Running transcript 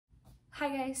Hi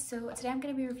guys, so today I'm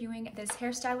going to be reviewing this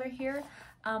hairstyler here.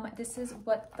 This is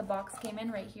what the box came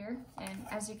in right here, and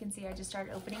as you can see I just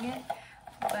started opening it,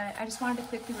 but I just wanted to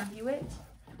quickly review it.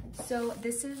 So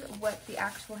this is what the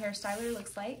actual hairstyler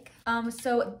looks like.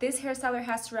 So this hairstyler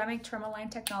has ceramic tourmaline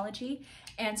technology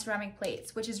and ceramic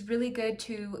plates, which is really good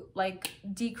to like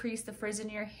decrease the frizz in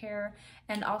your hair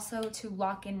and also to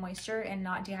lock in moisture and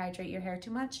not dehydrate your hair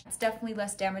too much. It's definitely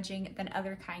less damaging than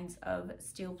other kinds of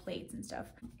steel plates and stuff.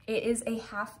 It is a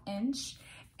 1/2 inch,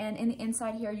 and in the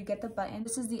inside here you get the button.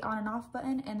 This is the on and off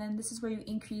button, and then this is where you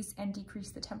increase and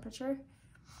decrease the temperature.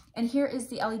 And here is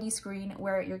the LED screen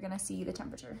where you're gonna see the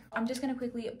temperature. I'm just gonna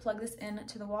quickly plug this in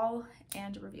to the wall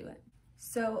and review it.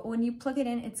 So when you plug it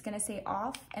in, it's gonna say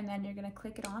off, and then you're gonna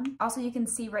click it on. Also, you can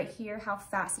see right here how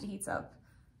fast it heats up.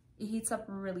 It heats up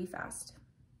really fast.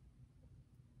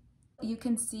 You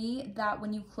can see that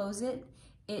when you close it,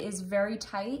 it is very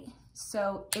tight,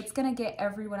 so it's gonna get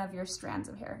every one of your strands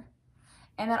of hair.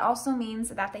 And that also means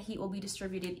that the heat will be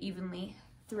distributed evenly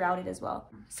throughout it as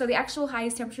well. So the actual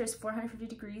highest temperature is 450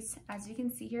 degrees, as you can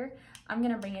see here. I'm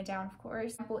gonna bring it down, of course. For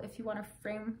example, if you wanna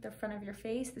frame the front of your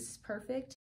face, this is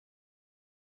perfect.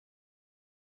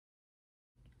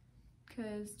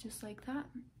 Because just like that,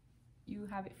 you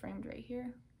have it framed right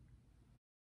here.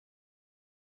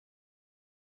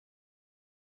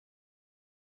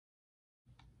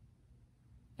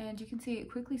 And you can see it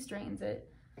quickly straightens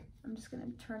it. I'm just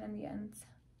gonna turn in the ends.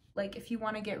 Like if you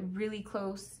wanna get really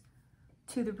close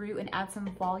to the root and add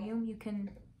some volume, you can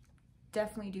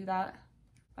definitely do that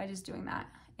by just doing that.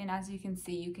 And as you can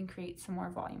see, you can create some more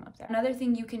volume up there. Another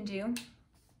thing you can do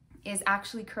is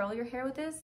actually curl your hair with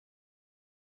this.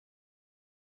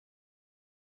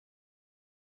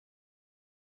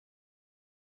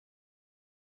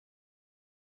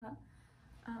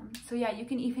 So yeah, you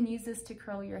can even use this to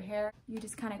curl your hair. You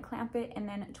just kind of clamp it and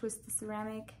then twist the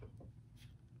ceramic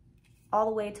all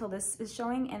the way till this is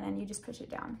showing, and then you just push it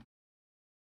down.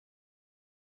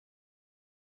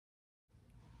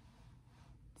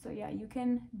 So yeah, you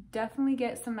can definitely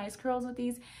get some nice curls with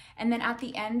these. And then at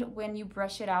the end, when you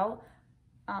brush it out,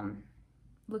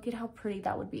 look at how pretty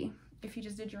that would be if you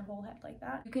just did your whole head like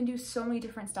that. You can do so many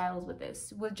different styles with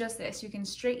this. With just this, you can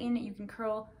straighten, you can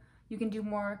curl, you can do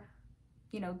more,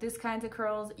 you know, this kinds of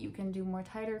curls, you can do more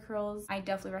tighter curls. I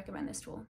definitely recommend this tool.